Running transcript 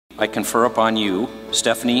I confer upon you,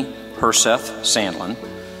 Stephanie Herseth Sandlin,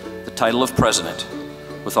 the title of President,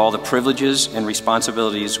 with all the privileges and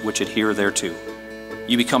responsibilities which adhere thereto.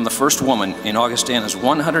 You become the first woman in Augustana's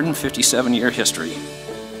 157-year history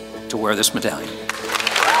to wear this medallion.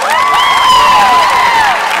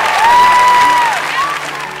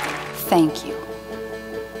 Thank you,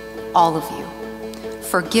 all of you,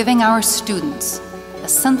 for giving our students a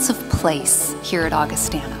sense of place here at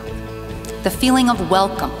Augustana, the feeling of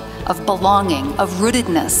welcome, of belonging, of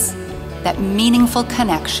rootedness that meaningful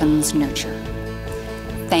connections nurture.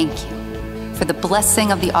 Thank you for the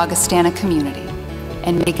blessing of the Augustana community,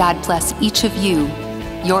 and may God bless each of you,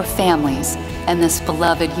 your families, and this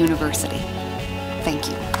beloved university. Thank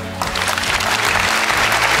you.